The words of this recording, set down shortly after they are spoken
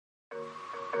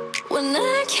When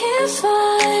I can't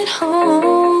find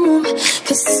home,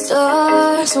 'cause the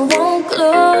stars won't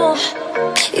glow.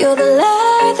 You're the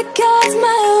light that guides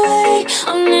my way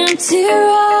on empty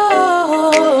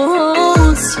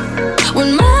roads.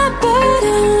 When my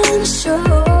burdens show,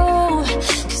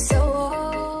 'cause I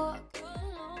walk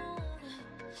alone.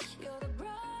 You're the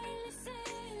brightest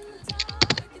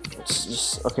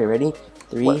in. Okay, ready?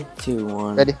 3, 2,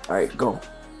 1. Ready? Alright, go.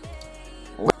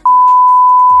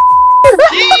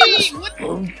 Gee, what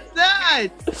is that?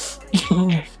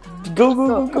 Go.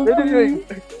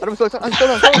 I'm so sorry. Go.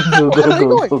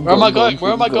 Where am I going?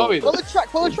 Where am I going? Follow the track.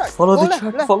 Follow the track.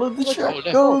 left.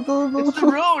 Go. It's the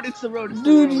road. It's the road. It's the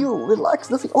Dude, road. you relax.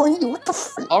 Nothing on you. What the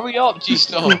frick? Hurry up,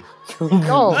 G-Star.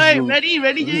 Go. Hey, ready,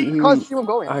 G? Can't see where I'm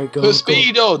going. Alright, go. Put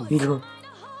speed on. Go.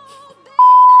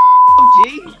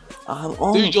 G. I'm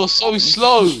on. Dude, you're so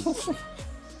slow.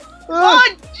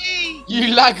 Run, G.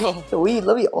 You lagger. Wait,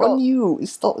 let me on you.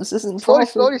 Stop. This isn't Slow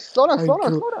perfect. down.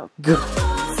 Go.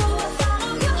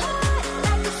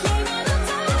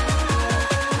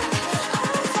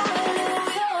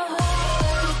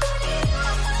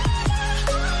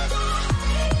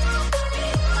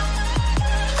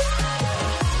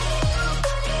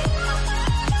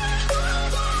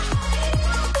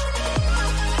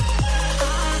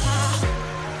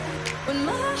 When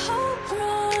my hope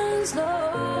runs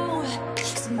low,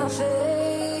 'cause my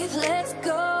faith lets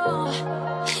go.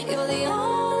 You're the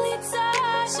only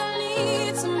touch I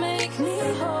need to make me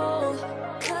whole.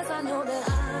 'Cause I know that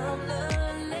I'm the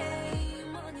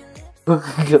name on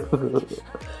your lips.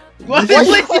 What is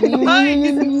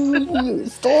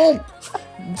it? Stop!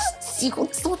 Seagull,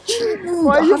 stop cheating!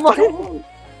 Why are you mine?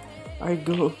 Alright,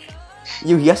 go.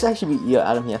 He has to actually be.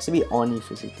 Adam, he has to be on you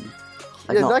physically.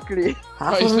 Like, Yeah, not exactly.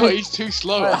 half He's of not. it. He's too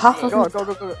slow. Half of Go. it.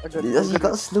 You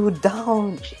gotta slow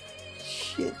down.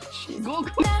 Shit. Go. Never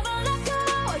let go,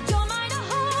 you're mine to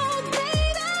hold,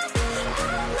 baby.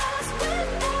 I'm lost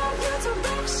without your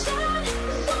direction.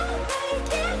 Won't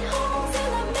make it home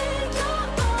till I make your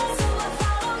own. So I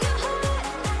follow your heart like a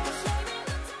flame in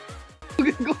the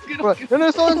dark. Go. No,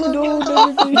 No.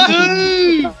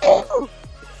 Dude.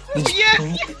 Yes.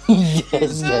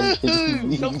 Yes.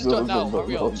 Don't stop now,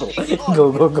 hurry up.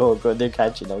 Go. They're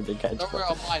catching up. Don't worry,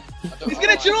 I'm mine. He's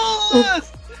gonna troll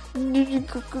us.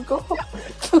 Go.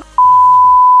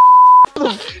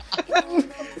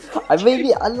 I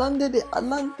landed it.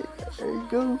 There you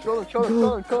go. Troll.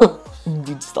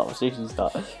 Dude, stop. Seriously,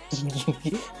 stop.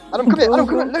 Adam, come here. Look,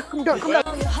 come down.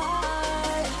 Follow your heart.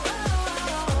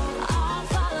 I'll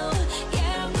follow.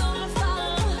 Yeah, I'm gonna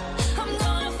follow. I'm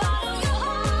gonna follow your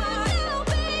heart,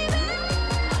 baby.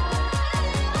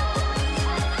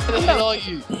 Where the hell are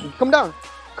you? Come down.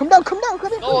 Come here.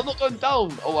 No, I'm not going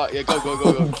down. Oh, right, yeah, go. Go.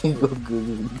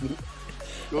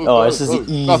 Go, Oh, go, this is go.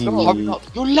 easy. Go, come on, hurry up.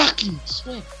 You're lucky, I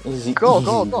swear.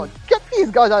 Go. Get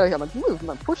these guys out of here, man. Move,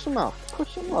 man. Push them out.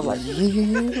 Like.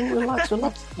 You relax.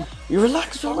 You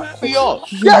relax. Hurry up.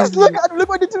 Yes, look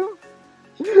what they do.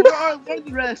 Where's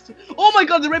the rest? Oh my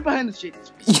god, they're right behind the shit.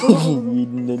 Just go. No,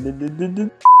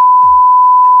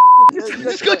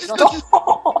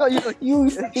 you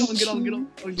Get on.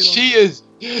 Cheaters.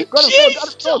 Go.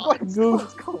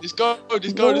 Just go.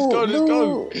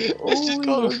 Let's just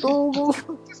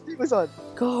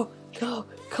go. Go.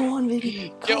 Come on,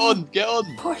 baby. Get on.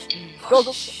 Push. Go.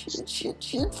 Shit.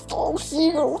 Stop,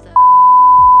 Seagull.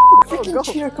 Freaking Go.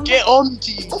 cheater, come Get on,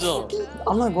 Jesus.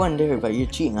 I'm not going there, but you're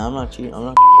cheating. I'm not cheating.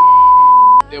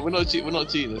 Yeah, we're not cheating.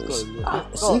 Let's go.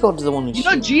 Seagull is the one who's You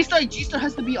know, cheating. G-Star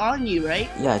has to be on you, right?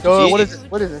 Yeah, Go. cheating.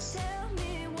 What is this?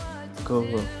 Go.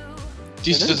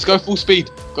 G-Star, just go full speed.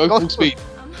 Go full speed.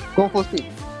 Go full speed.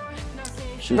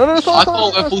 Shoot. No. I can't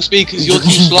go full speed because you're too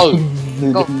slow.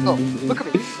 Go. Look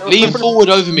at me. Lean forward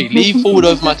over me. Lean forward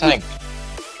over my tank.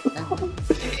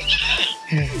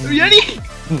 Ready?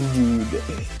 Dude.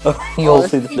 You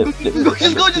also the flip.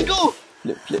 Just go.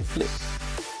 Flip.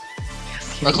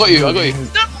 I got you. You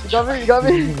got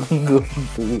me.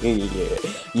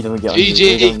 You don't get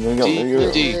GG. Look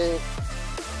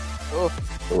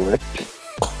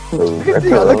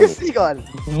at Seagull.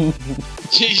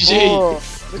 GG. Oh.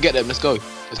 Get them. Let's go.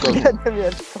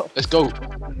 Let's go.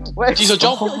 Wait. G-Star,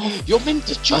 jump. You're meant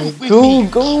to jump with Go. me.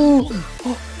 Go.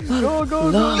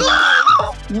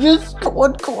 Yes, come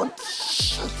on.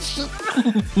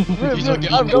 G-Star,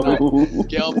 get up.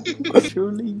 Get up.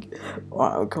 Surely.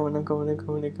 Wow, coming.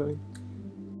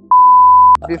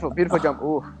 Beautiful jump.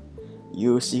 Ooh.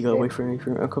 You Seagull, wait for me.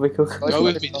 Okay. Go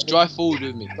with me. Just drive forward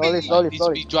with me. Slowly. Need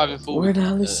to be driving forward. Where the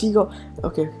hell is Seagull?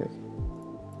 Okay.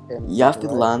 You have to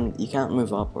land. You can't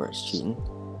move up or it's cheating.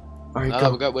 Alright, Nah,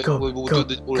 go, we'll go, we'll go,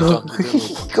 do all the go, jump.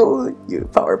 go, you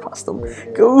power past them.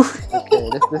 Go. Okay,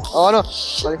 this. Oh no.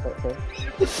 Sorry.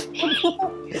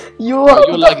 You Bro, are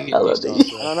you're lagging it, melody. I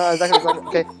don't know exactly.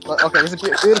 Okay, okay, this is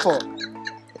beautiful.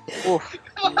 Oof.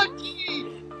 Okay.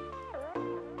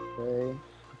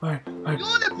 Alright.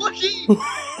 You're the pushy!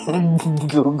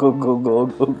 Go.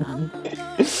 Look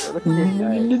at this guy.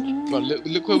 Bro,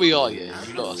 look where we are, yeah.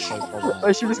 You lot are so far Oh,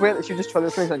 behind. she just went. She just tried the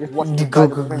finish line. Just watch the Go,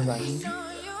 guy go, the finish line.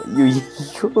 You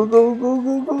go.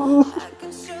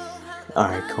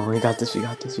 Alright, come on, we got this. You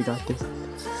got this.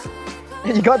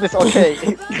 Okay.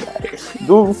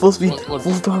 Go, full speed, Come on.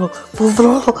 full throttle.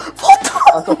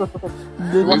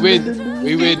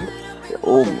 We win.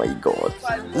 Oh my god,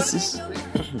 this is.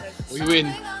 We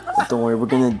win. Don't worry, we're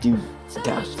gonna do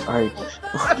dash. Alright.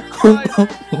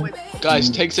 Guys,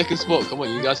 take second spot. Come on,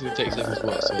 you guys need to take second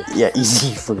spot. So. Yeah,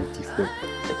 easy flip.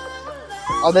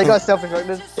 Oh, they got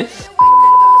self-inflicted.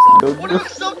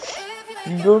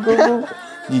 Go.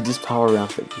 You just power around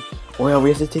 50. Oh yeah, we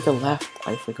have to take a left.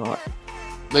 I forgot.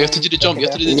 No, you have to do the jump. You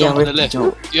have to do the jump on the left.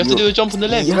 You have to do the jump on the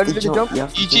left. You have to Ready to jump. jump? You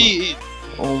have to You jump. cheated.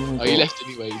 Oh my god. Oh, you left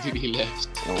anyway. You did. He left.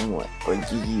 Oh my. Oh,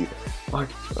 GG.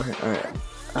 Alright.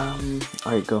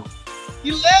 Alright, go.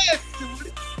 You left.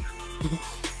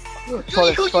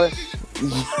 Sorry.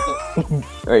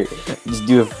 Alright, just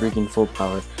do a freaking full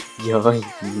power. Yo,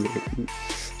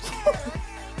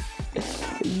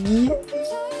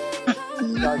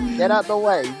 Get out the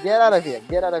way. Get out of here.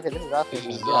 This is our This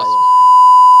thing. is Yeah, us.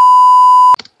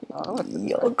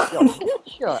 Yo,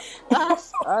 shut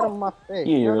ass out of my face.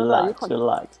 You No, relax, can't-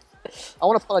 relax. I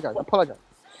want to apologize.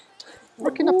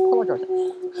 Freaking apologize.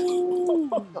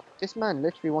 This man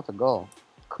literally wants to go.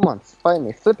 Come on, fight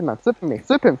me. Flip him. You're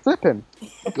the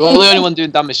only one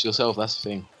doing damage to yourself. That's the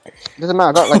thing. Doesn't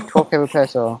matter, I got like 12k repair,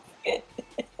 so.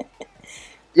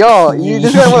 Yo, you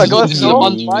just gonna wanna go This is a slow?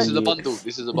 bundle.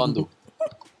 This is a bundle.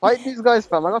 Fight these guys,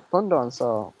 fam. I got thunder on,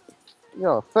 so.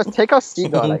 Yo, first take out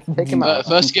Seagull, like, take him out.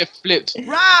 First get flipped.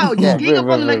 Wow, Yeah, just gang up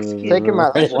on the Mexican. Take him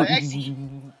out.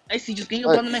 I see, just gang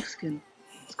up on the Mexican.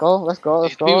 Let's go.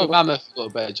 People with Mammoth got a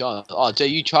better chance. Oh, Jay,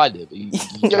 you tried it, but you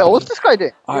tried Yo, what's it. this guy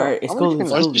doing? Alright, it's cool. Oh,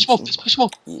 let's push him off. Let's push him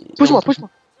off. Push him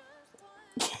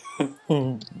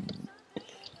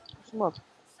off.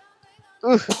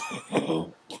 Oof.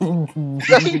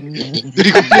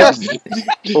 Yes.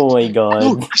 Oh my god.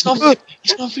 No, it's not flip.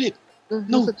 It's not flip.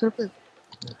 No.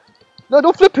 No,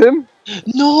 don't flip him.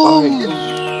 No.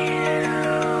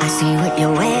 I see what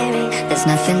you're wearing, there's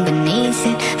nothing beneath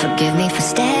it. Forgive me for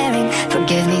staring,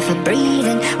 forgive me for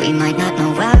breathing. We might not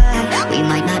know why, we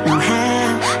might not